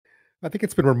I think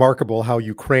it's been remarkable how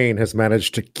Ukraine has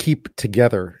managed to keep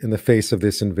together in the face of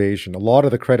this invasion. A lot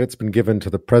of the credit's been given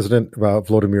to the president,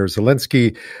 Volodymyr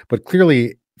Zelensky, but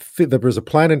clearly there was a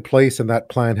plan in place, and that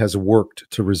plan has worked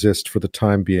to resist for the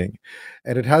time being.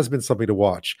 And it has been something to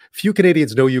watch. Few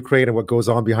Canadians know Ukraine and what goes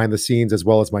on behind the scenes, as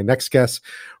well as my next guest.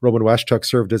 Roman Waschuk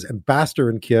served as ambassador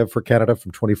in Kiev for Canada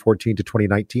from 2014 to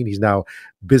 2019. He's now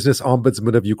business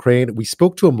ombudsman of Ukraine. We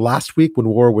spoke to him last week when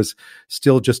war was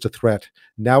still just a threat.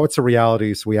 Now it's a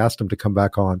reality, so we asked him to come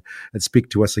back on and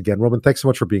speak to us again. Roman, thanks so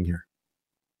much for being here.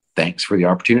 Thanks for the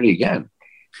opportunity again.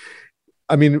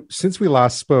 I mean, since we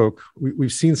last spoke,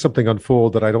 we've seen something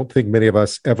unfold that I don't think many of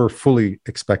us ever fully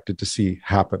expected to see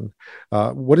happen.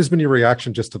 What has been your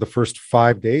reaction just to the first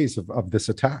 5 days of this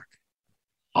attack?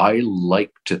 I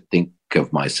like to think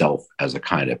of myself as a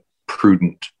kind of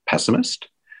prudent pessimist.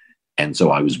 And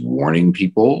so I was warning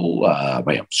people,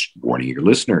 warning your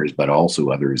listeners, but also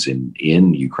others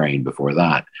in Ukraine before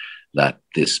that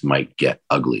this might get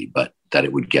ugly, but that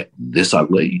it would get this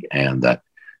ugly and that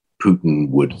Putin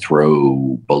would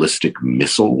throw ballistic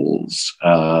missiles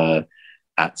at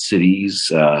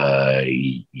cities.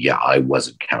 I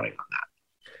wasn't counting on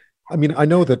that. I mean, I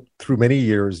know that through many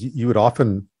years, you had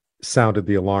often sounded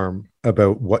the alarm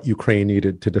about what Ukraine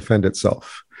needed to defend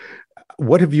itself.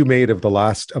 What have you made of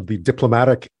the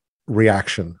diplomatic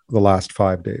reaction the last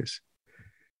 5 days?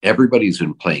 Everybody's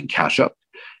been playing catch up,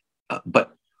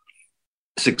 but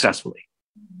successfully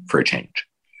for a change.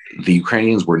 The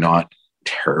Ukrainians were not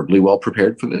terribly well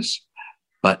prepared for this,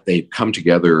 but they've come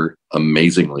together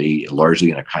amazingly,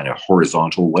 largely in a kind of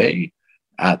horizontal way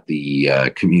at the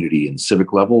community and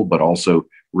civic level, but also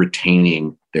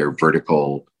retaining their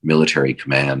vertical military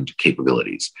command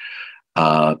capabilities.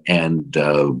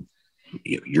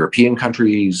 European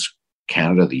countries,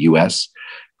 Canada, the US,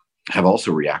 have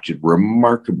also reacted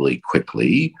remarkably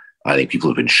quickly. I think people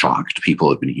have been shocked.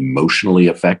 People have been emotionally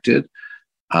affected.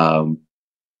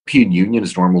 European Union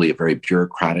is normally a very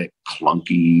bureaucratic,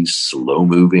 clunky,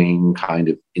 slow-moving kind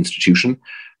of institution,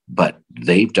 but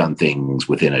they've done things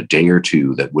within a day or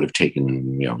two that would have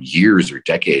taken years or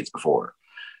decades before.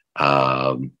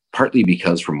 Partly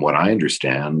because, from what I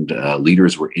understand,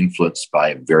 leaders were influenced by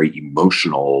a very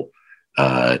emotional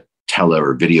tele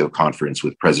or video conference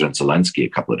with President Zelensky a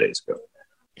couple of days ago.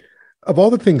 Of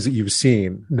all the things that you've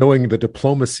seen, knowing the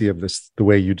diplomacy of this the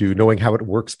way you do, knowing how it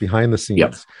works behind the scenes,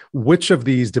 yep. Which of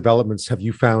these developments have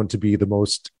you found to be the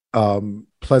most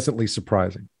pleasantly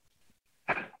surprising?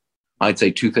 I'd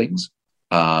say two things.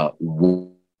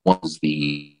 One was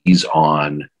the ease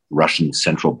on Russian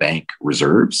central bank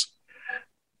reserves.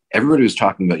 Everybody was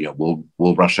talking about,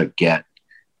 will Russia get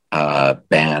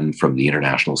banned from the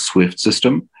international SWIFT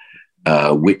system,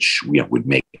 which would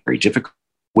make it very difficult.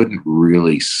 Wouldn't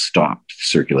really stop the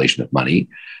circulation of money,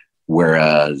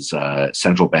 whereas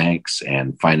central banks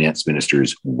and finance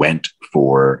ministers went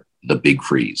for the big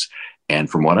freeze. And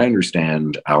from what I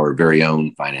understand, our very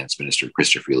own finance minister,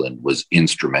 Chrystia Freeland, was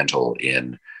instrumental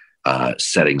in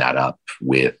setting that up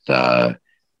with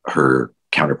her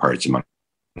counterparts among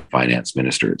finance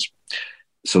ministers.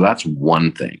 So that's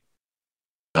one thing.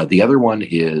 The other one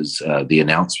is the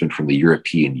announcement from the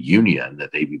European Union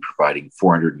that they'd be providing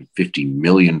 $450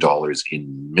 million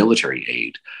in military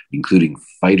aid, including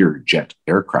fighter jet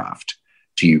aircraft,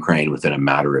 to Ukraine within a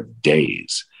matter of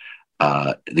days.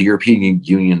 The European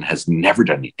Union has never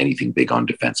done anything big on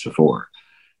defense before.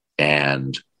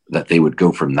 And that they would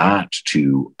go from that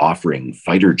to offering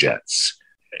fighter jets,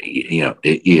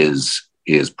 is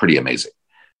pretty amazing.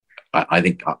 I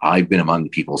think I've been among the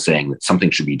people saying that something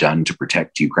should be done to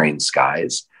protect Ukraine's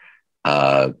skies.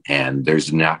 And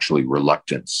there's naturally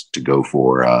reluctance to go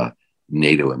for a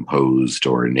NATO-imposed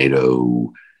or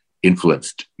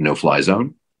NATO-influenced no-fly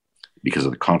zone because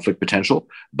of the conflict potential.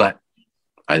 But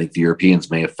I think the Europeans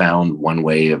may have found one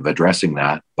way of addressing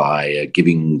that by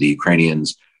giving the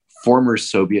Ukrainians former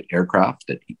Soviet aircraft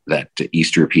that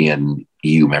East European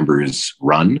EU members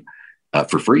run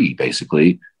for free,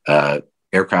 basically.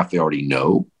 Aircraft they already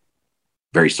know,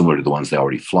 very similar to the ones they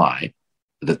already fly,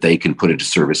 that they can put into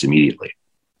service immediately.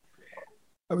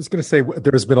 I was going to say,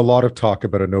 there's been a lot of talk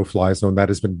about a no-fly zone that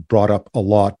has been brought up a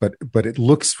lot, but it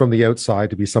looks from the outside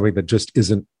to be something that just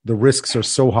isn't, the risks are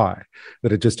so high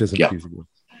that it just isn't feasible.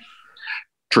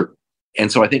 True. And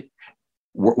so I think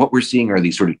what we're seeing are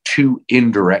these sort of two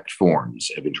indirect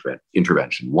forms of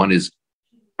intervention. One is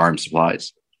arms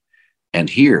supplies. And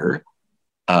here,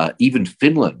 even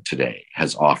Finland today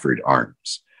has offered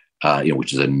arms,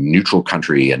 which is a neutral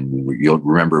country. And you'll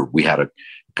remember we had a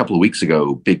couple of weeks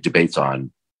ago big debates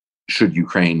on should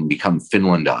Ukraine become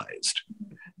Finlandized.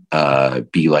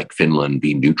 be like Finland,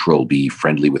 be neutral, be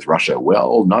friendly with Russia.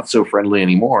 Well, not so friendly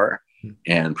anymore,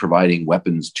 and providing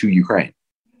weapons to Ukraine.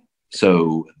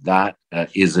 So that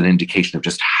is an indication of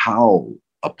just how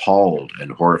appalled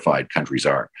and horrified countries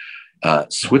are.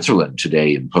 Switzerland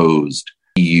today imposed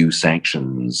EU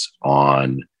sanctions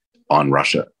on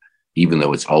Russia, even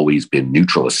though it's always been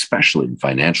neutral, especially in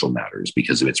financial matters,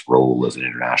 because of its role as an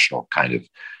international kind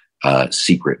of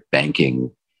secret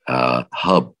banking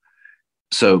hub.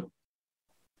 So,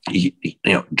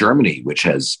 Germany, which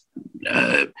has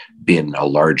been a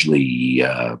largely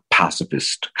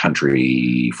pacifist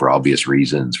country for obvious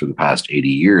reasons for the past 80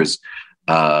 years,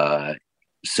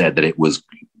 said that it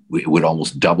would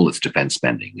almost double its defense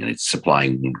spending, and it's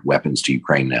supplying weapons to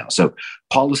Ukraine now. So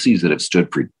policies that have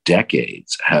stood for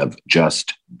decades have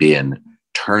just been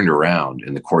turned around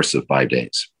in the course of 5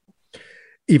 days.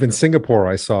 Even Singapore,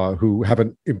 I saw, who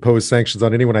haven't imposed sanctions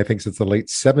on anyone, I think, since the late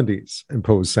 70s,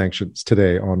 imposed sanctions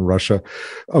today on Russia.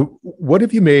 What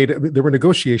have you made? There were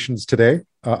negotiations today,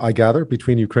 I gather,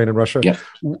 between Ukraine and Russia. Yeah.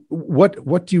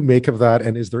 What do you make of that?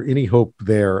 And is there any hope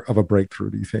there of a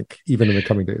breakthrough, do you think, even in the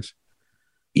coming days?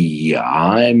 Yeah,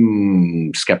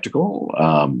 I'm skeptical.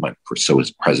 But so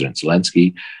is President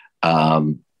Zelensky.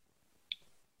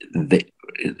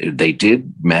 They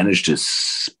did manage to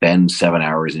spend 7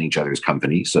 hours in each other's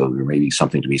company, so there may be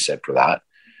something to be said for that.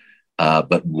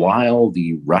 But while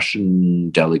the Russian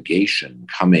delegation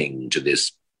coming to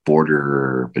this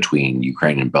border between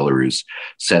Ukraine and Belarus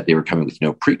said they were coming with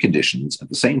no preconditions, at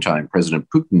the same time, President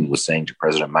Putin was saying to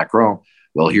President Macron,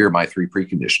 well, here are my 3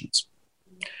 preconditions.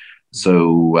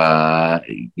 So,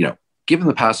 given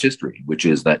the past history, which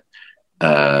is that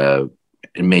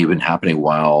it may have been happening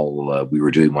while we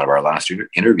were doing one of our last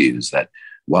interviews, that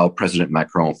while President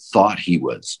Macron thought he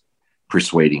was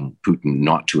persuading Putin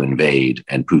not to invade,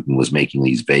 and Putin was making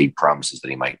these vague promises that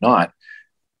he might not,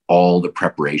 all the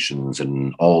preparations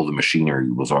and all the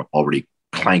machinery was already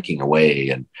clanking away.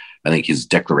 And I think his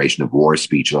declaration of war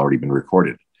speech had already been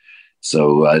recorded.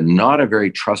 So not a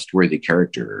very trustworthy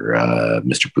character,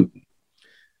 Mr. Putin.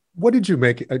 What did you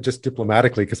make, just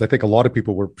diplomatically, because I think a lot of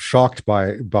people were shocked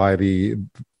by the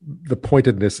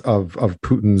pointedness of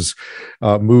Putin's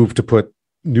move to put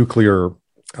nuclear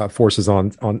forces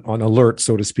on alert,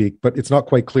 so to speak, but it's not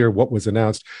quite clear what was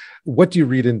announced. What do you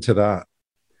read into that?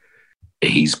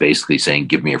 He's basically saying,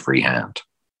 give me a free hand.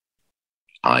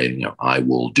 I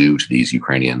will do to these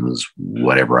Ukrainians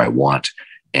whatever I want.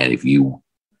 And if you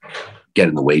get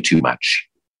in the way too much,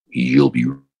 you'll be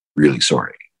really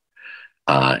sorry.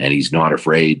 And he's not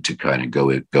afraid to kind of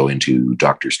go into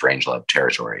Dr. Strangelove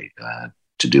territory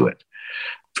to do it.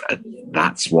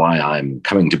 That's why I'm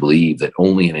coming to believe that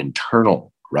only an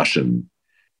internal Russian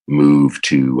move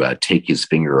to take his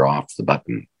finger off the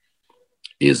button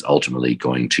is ultimately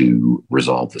going to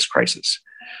resolve this crisis.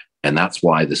 And that's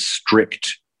why the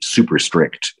super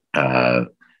strict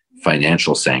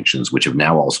financial sanctions, which have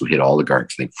now also hit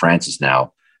oligarchs. I think France is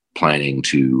now planning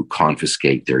to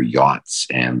confiscate their yachts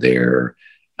and their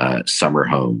summer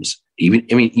homes.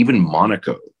 Even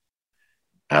Monaco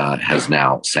has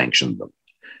now sanctioned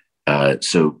them.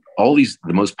 So all the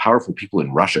most powerful people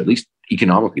in Russia, at least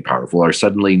economically powerful, are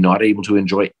suddenly not able to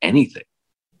enjoy anything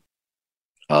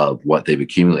of what they've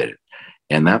accumulated.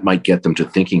 And that might get them to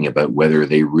thinking about whether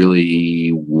they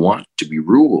really want to be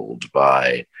ruled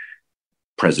by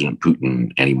President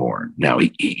Putin anymore. Now,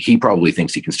 he probably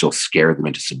thinks he can still scare them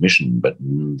into submission, but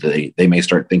they may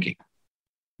start thinking.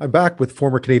 I'm back with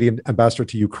former Canadian ambassador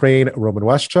to Ukraine, Roman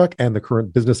Waschuk, and the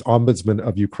current business ombudsman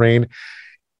of Ukraine.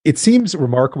 It seems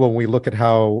remarkable when we look at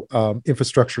how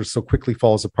infrastructure so quickly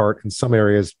falls apart in some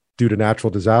areas due to natural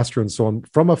disaster and so on.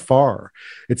 From afar,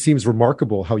 it seems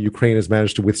remarkable how Ukraine has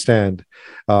managed to withstand,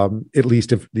 at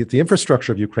least if the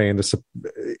infrastructure of Ukraine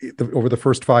over the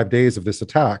first 5 days of this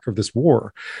attack, of this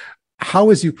war. How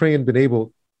has Ukraine been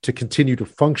able to continue to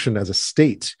function as a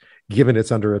state, given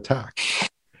it's under attack?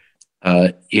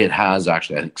 It has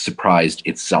actually, I think, surprised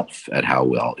itself at how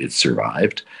well it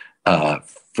survived.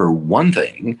 For one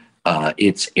thing,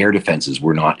 its air defenses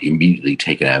were not immediately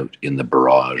taken out in the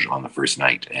barrage on the first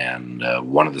night. And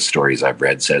one of the stories I've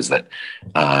read says that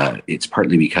it's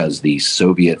partly because the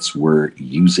Soviets were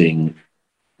using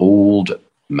old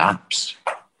maps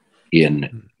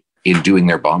in doing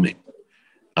their bombing.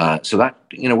 So that,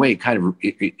 in a way,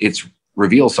 it's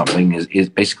reveals something is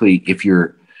basically if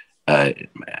you're, and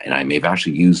I may have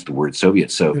actually used the word Soviet.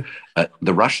 So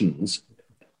the Russians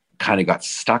kind of got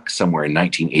stuck somewhere in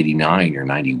 1989 or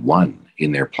 91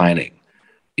 in their planning,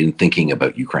 in thinking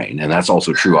about Ukraine. And that's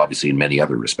also true, obviously, in many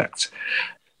other respects.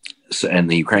 So, and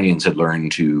the Ukrainians had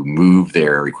learned to move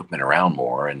their equipment around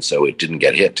more, and so it didn't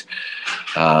get hit.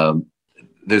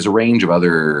 There's a range of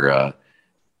other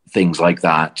things like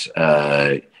that.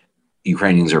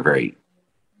 Ukrainians are very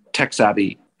tech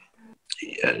savvy.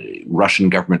 Russian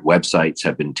government websites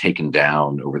have been taken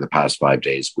down over the past 5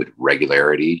 days with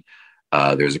regularity.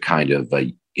 There's a kind of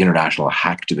international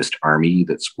hacktivist army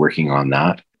that's working on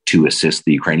that to assist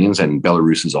the Ukrainians. And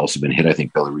Belarus has also been hit. I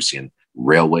think Belarusian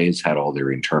railways had all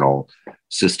their internal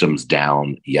systems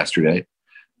down yesterday.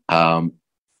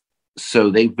 So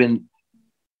they've been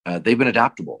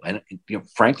adaptable. And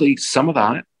frankly, some of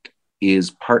that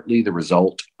is partly the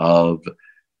result of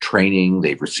training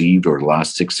they've received over the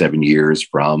last 6-7 years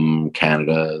from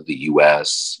Canada, the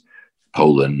US,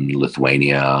 Poland,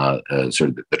 Lithuania,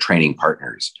 sort of the training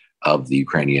partners of the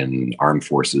Ukrainian armed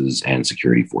forces and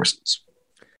security forces.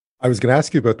 I was going to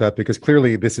ask you about that because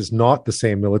clearly this is not the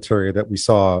same military that we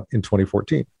saw in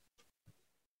 2014.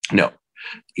 No,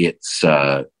 it's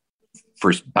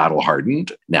first battle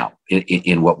hardened. Now,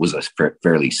 in what was a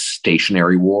fairly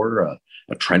stationary war,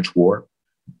 a trench war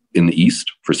in the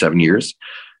East for 7 years.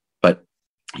 But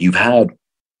you've had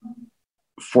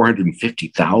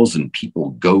 450,000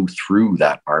 people go through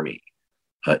that army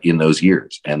in those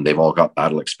years, and they've all got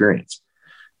battle experience.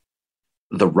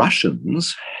 The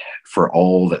Russians, for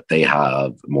all that they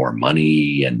have more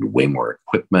money and way more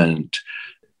equipment,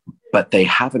 but they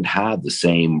haven't had the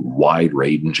same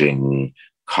wide-ranging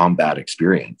combat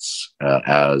experience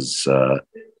as the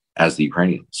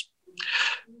Ukrainians.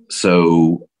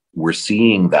 So we're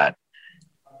seeing that,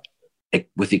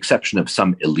 with the exception of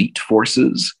some elite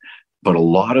forces, but a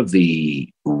lot of the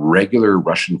regular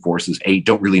Russian forces,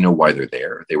 don't really know why they're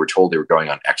there. They were told they were going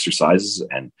on exercises,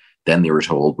 and then they were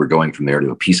told we're going from there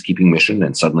to a peacekeeping mission,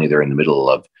 and suddenly they're in the middle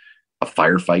of a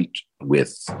firefight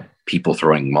with people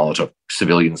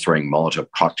civilians throwing Molotov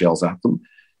cocktails at them.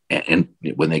 And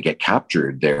when they get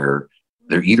captured, they're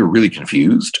either really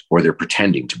confused or they're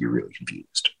pretending to be really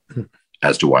confused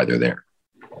as to why they're there.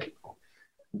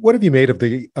 What have you made of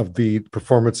the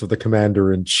performance of the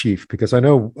commander in chief? Because I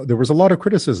know there was a lot of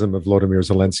criticism of Volodymyr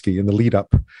Zelensky in the lead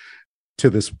up to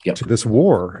this to this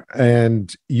war,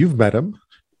 and you've met him,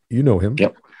 you know him.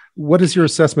 Yep. What is your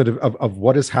assessment of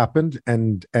what has happened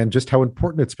and just how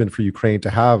important it's been for Ukraine to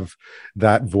have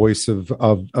that voice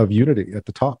of unity at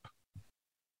the top?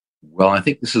 Well, I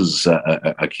think this is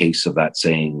a case of that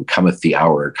saying, cometh the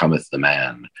hour, cometh the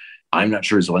man. I'm not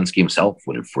sure Zelensky himself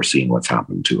would have foreseen what's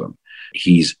happened to him.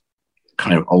 He's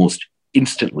kind of almost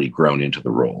instantly grown into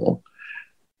the role.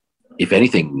 If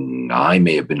anything, I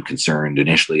may have been concerned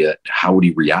initially at how would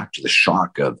he react to the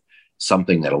shock of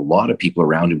something that a lot of people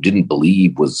around him didn't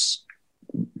believe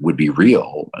would be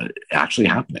real, actually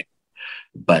happening.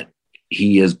 But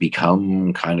he has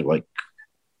become kind of like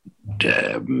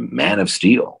a man of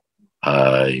steel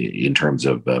in terms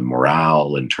of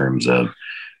morale, in terms of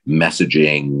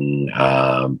messaging,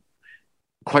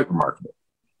 quite remarkable.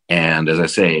 And as I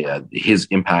say, his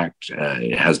impact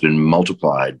has been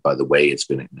multiplied by the way it's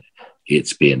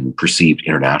been perceived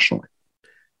internationally.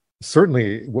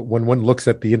 Certainly, when one looks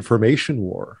at the information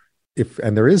war,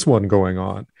 and there is one going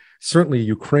on, certainly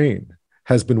Ukraine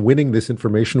has been winning this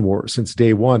information war since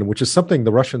day one, which is something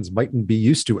the Russians mightn't be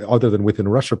used to, other than within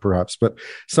Russia, perhaps, but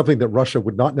something that Russia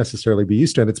would not necessarily be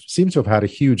used to. And it seems to have had a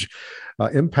huge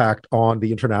impact on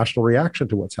the international reaction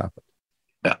to what's happened.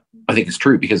 Yeah, I think it's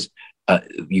true because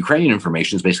Ukrainian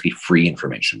information is basically free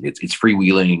information. It's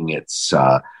freewheeling. It's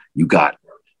you've got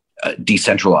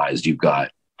decentralized. You've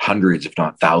got hundreds, if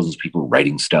not thousands, of people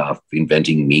writing stuff,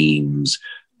 inventing memes,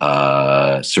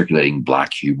 circulating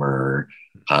black humor,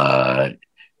 and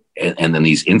then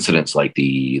these incidents like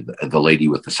the lady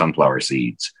with the sunflower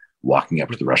seeds walking up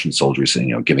to the Russian soldiers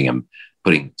and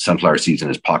putting sunflower seeds in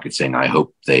his pocket, saying, "I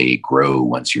hope they grow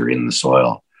once you're in the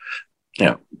soil."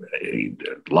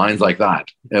 Lines like that.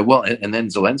 And then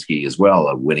Zelensky as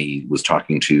well, when he was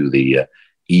talking to the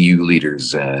EU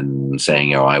leaders and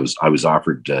saying, I was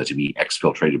offered to be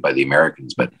exfiltrated by the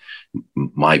Americans, but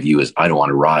my view is I don't want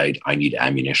to ride. I need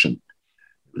ammunition.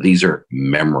 These are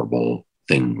memorable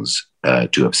things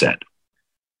to have said.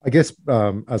 I guess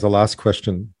as a last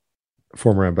question,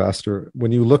 former ambassador,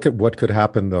 when you look at what could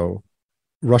happen, though,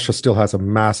 Russia still has a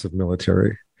massive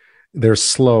military. They're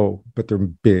slow, but they're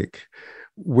big.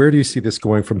 Where do you see this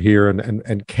going from here?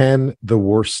 And can the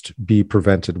worst be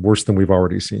prevented, worse than we've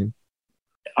already seen?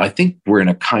 I think we're in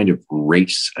a kind of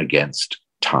race against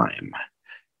time.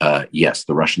 Yes,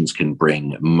 the Russians can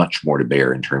bring much more to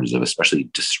bear in terms of especially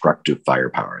destructive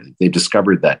firepower. They've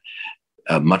discovered that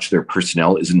much of their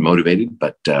personnel isn't motivated,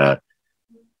 but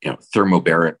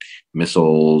thermobaric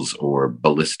missiles or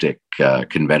ballistic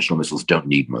conventional missiles don't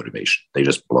need motivation; they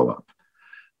just blow up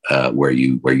where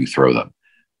you throw them.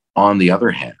 On the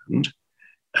other hand,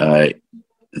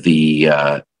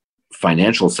 the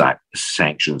financial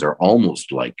sanctions are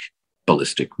almost like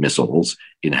ballistic missiles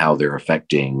in how they're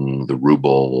affecting the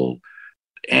ruble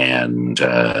and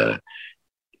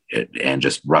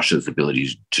just Russia's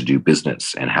ability to do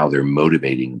business, and how they're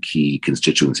motivating key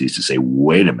constituencies to say,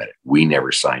 wait a minute, we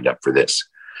never signed up for this.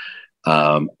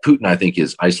 Putin, I think,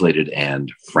 is isolated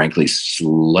and frankly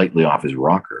slightly off his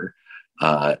rocker.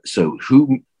 So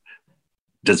who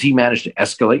does he manage to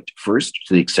escalate first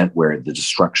to the extent where the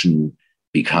destruction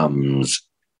becomes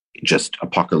just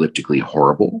apocalyptically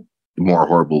horrible, more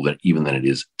horrible than it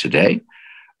is today?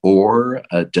 Or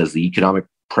does the economic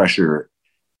pressure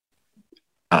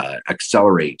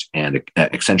accelerate and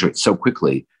accentuate so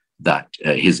quickly that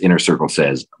his inner circle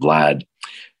says, Vlad,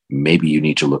 maybe you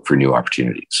need to look for new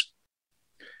opportunities?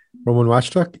 Roman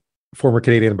Waschuk, former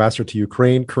Canadian ambassador to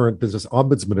Ukraine, current business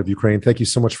ombudsman of Ukraine. Thank you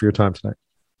so much for your time tonight.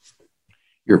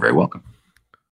 You're very welcome.